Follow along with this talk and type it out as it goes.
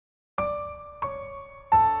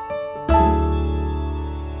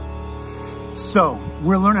So,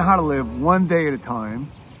 we're learning how to live one day at a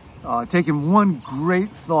time, taking one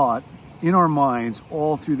great thought in our minds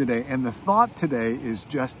all through the day. And the thought today is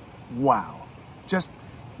just wow. Just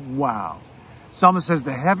wow. Psalmist says,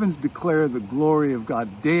 the heavens declare the glory of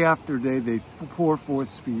God. Day after day, they pour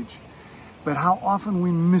forth speech. But how often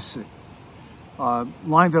we miss it.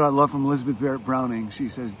 Line that I love from Elizabeth Barrett Browning. She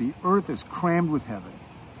says, the earth is crammed with heaven,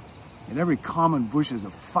 and every common bush is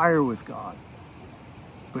afire with God.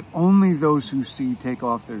 But only those who see take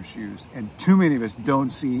off their shoes. And too many of us don't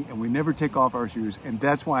see, and we never take off our shoes. And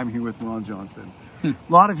that's why I'm here with Ron Johnson. A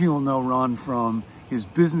lot of you will know Ron from his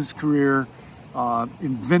business career,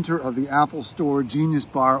 inventor of the Apple Store, Genius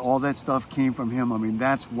Bar, all that stuff came from him. I mean,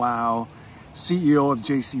 that's wow. CEO of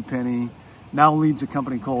JCPenney, now leads a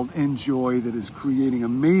company called Enjoy that is creating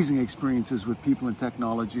amazing experiences with people and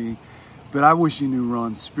technology. But I wish you knew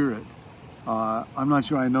Ron's spirit. I'm not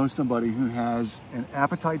sure I know somebody who has an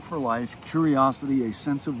appetite for life, curiosity, a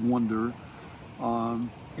sense of wonder, an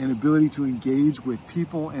ability to engage with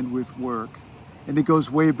people and with work. And it goes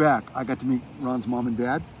way back. I got to meet Ron's mom and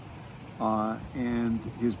dad, and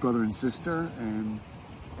his brother and sister,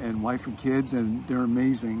 and wife and kids, and they're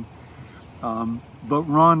amazing. But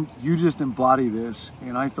Ron, you just embody this.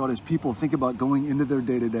 And I thought as people think about going into their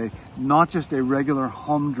day-to-day, not just a regular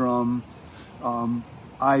humdrum,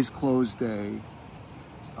 eyes closed day,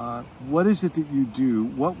 what is it that you do?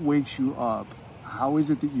 What wakes you up? How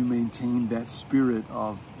is it that you maintain that spirit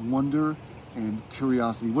of wonder and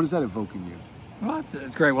curiosity? What is that evoking you? Well,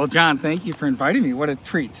 it's great. Well, John, thank you for inviting me. What a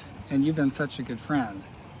treat. And you've been such a good friend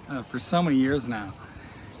for so many years now.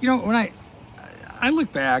 You know, when I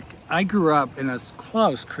look back, I grew up in a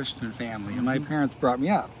close Christian family, and my parents brought me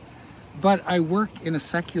up. But I work in a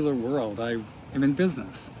secular world. I am in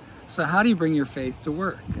business. So how do you bring your faith to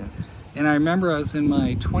work? Yeah. And I remember I was in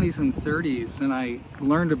my 20s and 30s, and I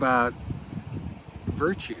learned about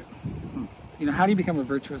virtue. You know, how do you become a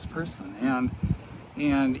virtuous person?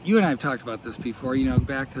 And you and I have talked about this before, you know,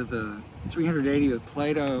 back to the 380 with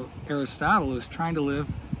Plato, Aristotle was trying to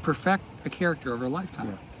perfect a character over a lifetime.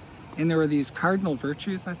 Yeah. And there were these cardinal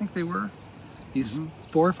virtues, I think they were, these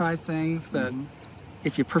 4 or 5 things that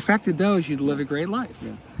if you perfected those, you'd live a great life.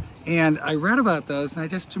 Yeah. And I read about those, and I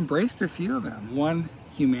just embraced a few of them. One,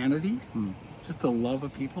 humanity, just the love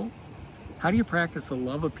of people. How do you practice the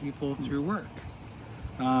love of people through work?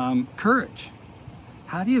 Courage.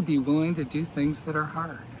 How do you be willing to do things that are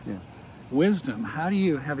hard? Yeah. Wisdom. How do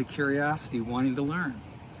you have a curiosity wanting to learn?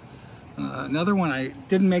 Another one, I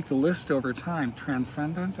didn't make the list over time.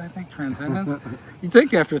 Transcendence. Transcendence. You'd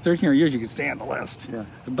think after 13 years you could stay on the list. Yeah.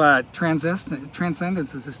 But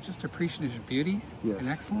transcendence is just appreciation of beauty and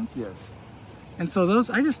excellence. Yes. And so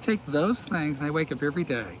I just take those things and I wake up every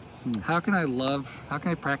day. How can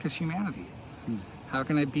I practice humanity? How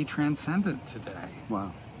can I be transcendent today?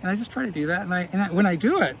 Wow. And I just try to do that. And when I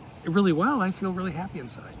do it really well, I feel really happy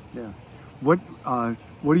inside. Yeah.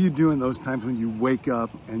 What do you do in those times when you wake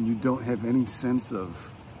up and you don't have any sense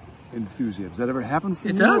of enthusiasm? Does that ever happen for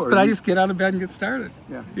you? It does, but I just get out of bed and get started.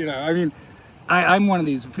 Yeah. You know, I mean, I'm one of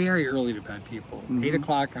these very early to bed people. 8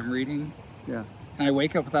 o'clock, I'm reading. Yeah. And I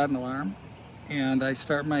wake up without an alarm, and I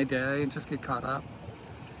start my day and just get caught up.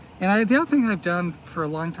 And the other thing I've done for a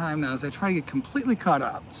long time now is I try to get completely caught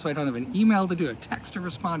up, so I don't have an email to do, a text to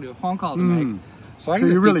respond to, a phone call to make. So I can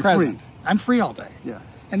just be present. Free. I'm free all day. Yeah.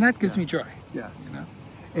 And that gives me joy. Yeah. You know.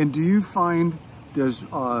 And do you find, does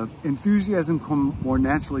enthusiasm come more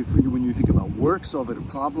naturally for you when you think about work, solving a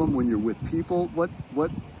problem, when you're with people?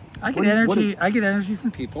 I get energy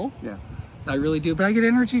from people. Yeah. I really do, but I get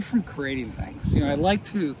energy from creating things. You know, I like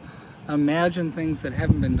to imagine things that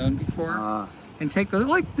haven't been done before and take those,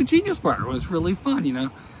 like the Genius Bar was really fun, you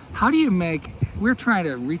know. How do you we're trying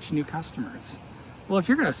to reach new customers. Well, if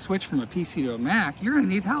you're going to switch from a PC to a Mac, you're going to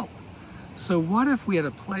need help. So what if we had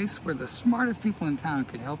a place where the smartest people in town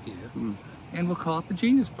could help you, and we'll call it the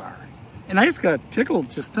Genius Bar? And I just got tickled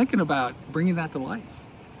just thinking about bringing that to life.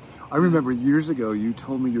 I remember years ago you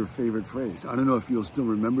told me your favorite phrase. I don't know if you'll still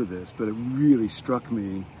remember this, but it really struck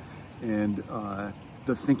me, and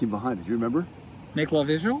the thinking behind it. Do you remember? Make love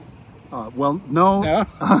visual? Well, no. No?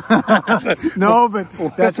 No,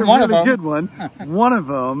 but that's a really good one. One of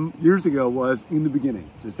them years ago was in the beginning.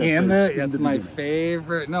 Just that phrase, that's my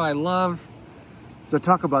favorite. No, I love. So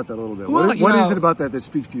talk about that a little bit. Well, what is it about that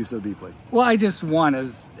speaks to you so deeply? Well, I just want,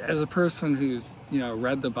 as a person who's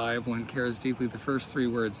read the Bible and cares deeply, the first 3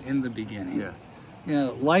 words, in the beginning. Yeah. You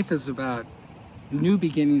know, life is about new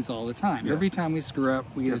beginnings all the time. Yeah. Every time we screw up,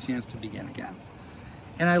 we get a chance to begin again.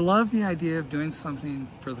 And I love the idea of doing something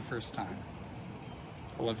for the first time.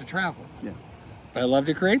 I love to travel. Yeah. But I love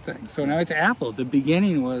to create things. So when I went to Apple, the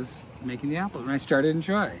beginning was making the Apple. When I started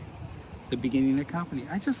Enjoy, the beginning of the company,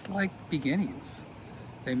 I just like beginnings.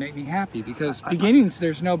 They make me happy because beginnings,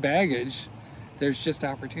 there's no baggage. There's just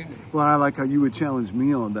opportunity. Well, I like how you would challenge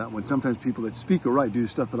me on that one. Sometimes people that speak or write, do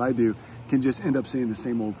stuff that I do, can just end up saying the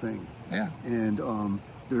same old thing. Yeah. And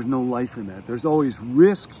there's no life in that. There's always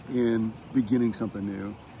risk in beginning something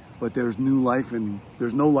new, but there's no life in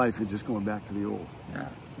just going back to the old. Yeah,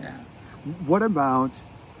 yeah. What about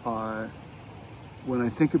when I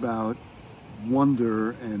think about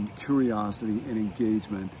wonder and curiosity and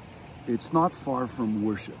engagement, it's not far from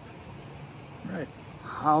worship. Right.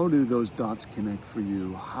 How do those dots connect for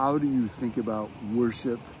you? How do you think about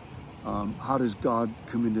worship? How does God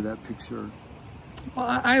come into that picture?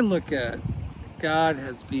 Well, I look at God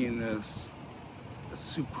as being this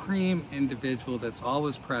supreme individual that's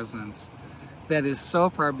always present, that is so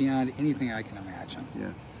far beyond anything I can imagine.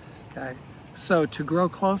 Yeah. Okay. So to grow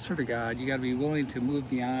closer to God, you got to be willing to move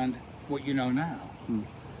beyond what you know now.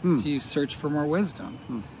 So you search for more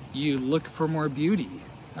wisdom. You look for more beauty.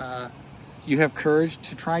 You have courage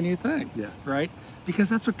to try new things. Yeah. Right? Because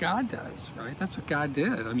that's what God does. Right? That's what God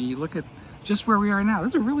did. I mean, you look at just where we are now. This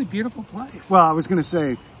is a really beautiful place. Well, I was going to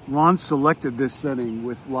say, Ron selected this setting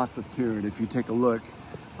with lots of care. And if you take a look,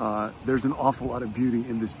 there's an awful lot of beauty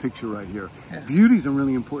in this picture right here. Yeah. Beauty is a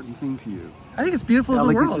really important thing to you. I think it's beautiful in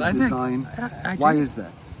the Elegance world. of design. Why is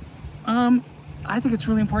that? I think it's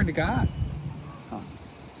really important to God.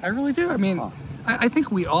 I really do. I mean, I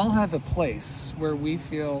think we all have a place where we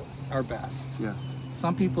feel our best. Yeah.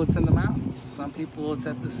 Some people it's in the mountains. Some people it's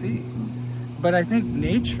at the sea. But I think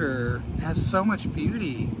nature has so much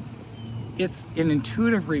beauty. It's an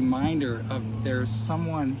intuitive reminder of there's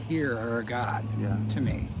someone here or a God to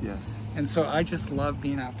me. Yes. And so I just love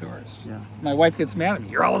being outdoors. Yeah. My wife gets mad at me.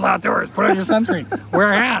 You're always outdoors. Put on your sunscreen.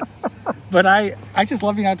 Wear a hat. But I just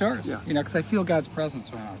love being outdoors. Yeah. You know, because I feel God's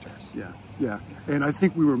presence when I'm outdoors. Yeah. Yeah. And I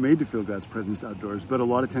think we were made to feel God's presence outdoors, but a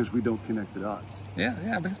lot of times we don't connect the dots.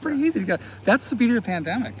 Yeah, but it's pretty easy to go. That's the beauty of the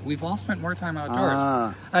pandemic. We've all spent more time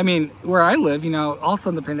outdoors. I mean, where I live, you know, all of a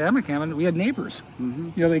sudden the pandemic happened, we had neighbors.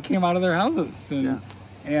 You know, they came out of their houses.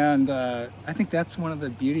 And I think that's one of the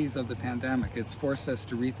beauties of the pandemic. It's forced us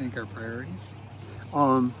to rethink our priorities.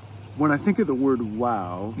 When I think of the word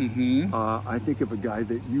wow, I think of a guy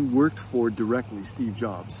that you worked for directly, Steve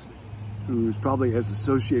Jobs, who's probably as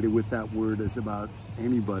associated with that word as about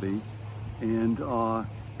anybody, and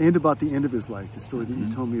about the end of his life, the story that you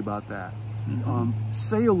told me about that.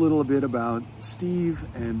 Say a little bit about Steve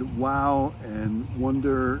and wow and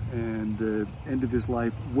wonder and the end of his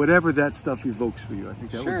life, whatever that stuff evokes for you. I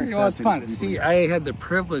think that would be fascinating. Well, it's fun. See, I had the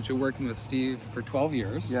privilege of working with Steve for 12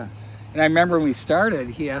 years. Yeah. And I remember when we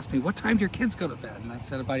started, he asked me, what time do your kids go to bed? And I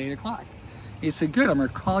said, about 8 o'clock. He said, good, I'm going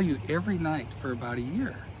to call you every night for about a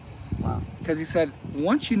year. Wow. Because he said,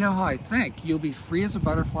 once you know how I think, you'll be free as a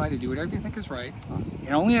butterfly to do whatever you think is right. You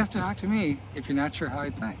only have to talk to me if you're not sure how I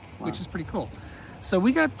think, which is pretty cool. So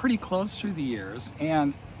we got pretty close through the years.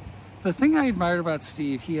 And the thing I admired about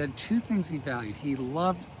Steve, he had two things he valued. He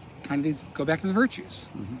loved kind of these, go back to the virtues.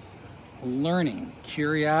 Learning,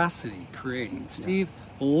 curiosity, creating. Steve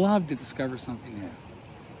loved to discover something new.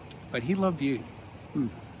 But he loved beauty.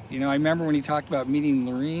 You know, I remember when he talked about meeting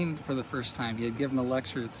Lorene for the first time. He had given a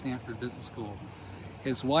lecture at Stanford Business School,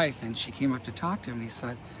 his wife, and she came up to talk to him, and he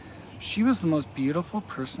said, she was the most beautiful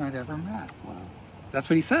person I'd ever met. Wow. That's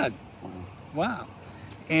what he said. Wow.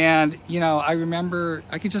 And, you know, I remember,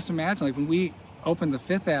 I could just imagine, like when we opened the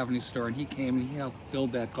Fifth Avenue store and he came and he helped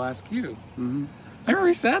build that glass cube. I remember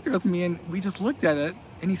he sat there with me and we just looked at it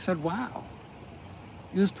and he said, wow,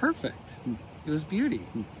 it was perfect. It was beauty.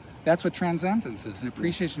 That's what transcendence is, an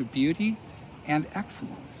appreciation of beauty and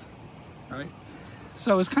excellence, right?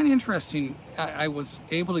 So it was kind of interesting. I was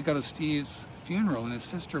able to go to Steve's funeral, and his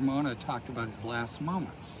sister Mona talked about his last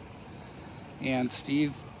moments. And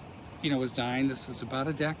Steve, you know, was dying. This was about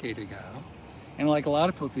a decade ago. And like a lot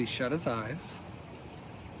of people, he shut his eyes,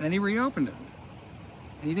 and then he reopened them.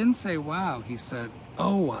 And he didn't say, wow. He said,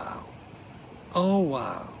 oh, wow. Oh,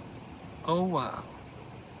 wow. Oh, wow.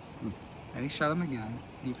 And he shut them again.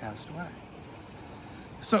 He passed away.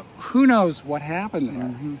 So who knows what happened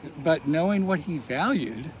there, but knowing what he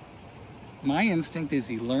valued, my instinct is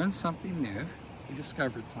he learned something new, he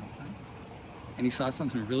discovered something, and he saw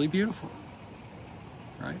something really beautiful,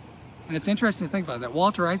 right? And it's interesting to think about that.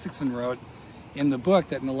 Walter Isaacson wrote in the book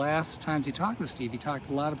that in the last times he talked with Steve, he talked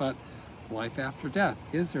a lot about life after death.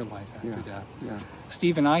 Is there life after death? Yeah.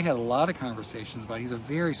 Steve and I had a lot of conversations about it. He's a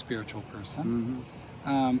very spiritual person,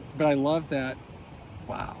 but I love that.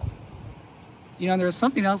 Wow. You know, there was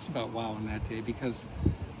something else about wow on that day, because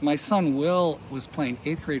my son Will was playing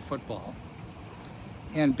 8th grade football,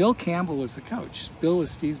 and Bill Campbell was the coach. Bill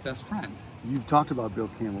was Steve's best friend. You've talked about Bill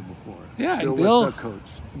Campbell before. Yeah, Bill and was the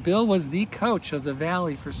coach. Bill was the coach of the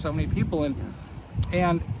Valley for so many people,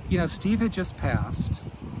 and you know, Steve had just passed.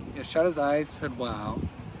 You know, shut his eyes, said, "Wow."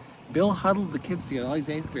 Bill huddled the kids together, all these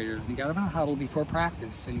 8th graders. He got them in a huddle before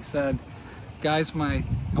practice, and he said, "Guys, I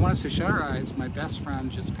want us to shut our eyes. My best friend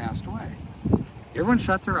just passed away." Everyone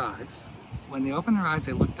shut their eyes. When they opened their eyes,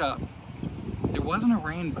 they looked up. There wasn't a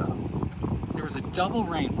rainbow. There was a double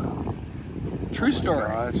rainbow. True story.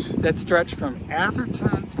 Oh, gosh. That stretched from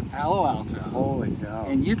Atherton to Palo Alto. Holy cow.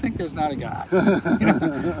 And you think there's not a God. You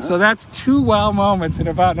know? So that's 2 wow moments in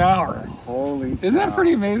about an hour. Holy Isn't that cow. a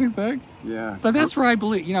pretty amazing thing? Yeah. But that's where I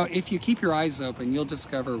believe, you know, if you keep your eyes open, you'll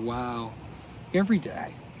discover wow every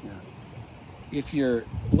day. Yeah. If you're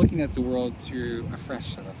looking at the world through a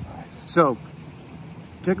fresh set of eyes. So,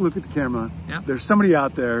 take a look at the camera. Yep. There's somebody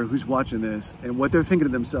out there who's watching this, and what they're thinking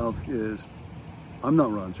to themselves is, I'm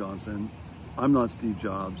not Ron Johnson. I'm not Steve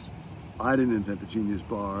Jobs. I didn't invent the Genius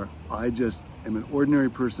Bar. I just am an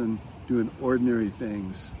ordinary person doing ordinary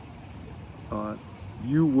things.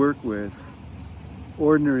 You work with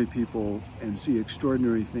ordinary people and see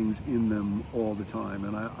extraordinary things in them all the time.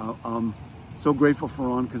 And I'm so grateful for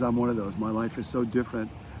Ron, because I'm one of those. My life is so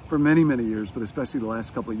different for many, many years, but especially the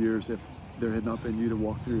last couple of years. If there had not been you to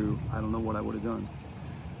walk through, I don't know what I would have done.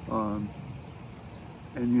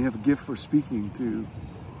 And you have a gift for speaking to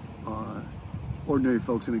ordinary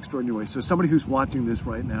folks in extraordinary ways. So somebody who's watching this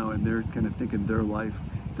right now and they're kind of thinking their life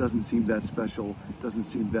doesn't seem that special, doesn't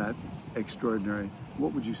seem that extraordinary,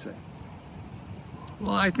 what would you say?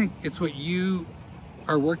 Well, I think it's what you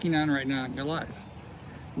are working on right now in your life.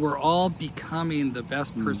 We're all becoming the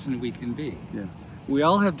best person we can be. Yeah. We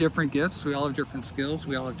all have different gifts, we all have different skills,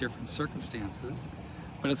 we all have different circumstances,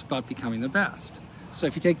 but it's about becoming the best. So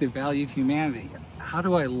if you take the value of humanity, how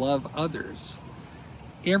do I love others?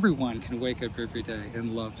 Everyone can wake up every day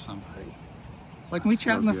and love somebody. Like when we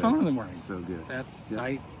chat on the phone in the morning. So good. That's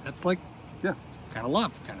Yeah. that's like Yeah. kind of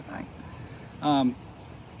love kind of thing.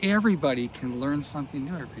 Everybody can learn something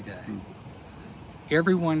new every day.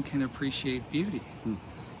 Everyone can appreciate beauty. You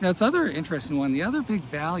know, it's other interesting one. The other big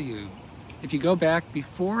value, if you go back this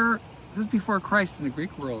is before Christ in the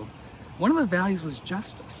Greek world, one of the values was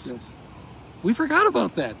justice. Yes. We forgot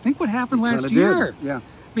about that. Think what happened last Kinda year. did. Yeah.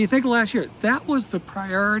 But you think of last year, that was the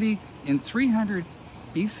priority in 300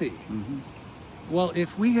 BC. Well,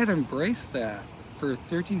 if we had embraced that for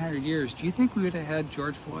 1,300 years, do you think we would have had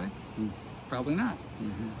George Floyd? Probably not.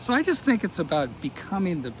 So I just think it's about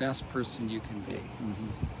becoming the best person you can be.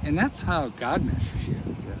 And that's how God measures you.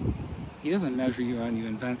 Yeah. He doesn't measure you on you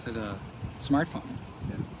invented a smartphone.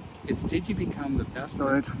 Yeah. It's did you become the best No,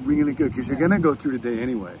 person? that's really good, because you're going to go through the day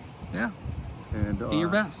anyway. Yeah. And Be your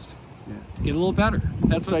best. Yeah. Get a little better.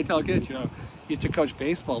 That's what I tell kids. You know, used to coach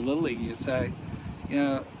baseball, Little League. You say, you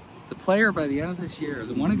know, the player by the end of this year,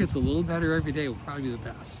 the one who gets a little better every day will probably be the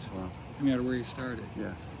best, Wow. no matter where you started.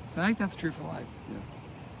 Yeah. And I think that's true for life. Yeah.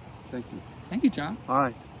 Thank you. Thank you, John. All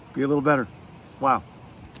right. Be a little better. Wow.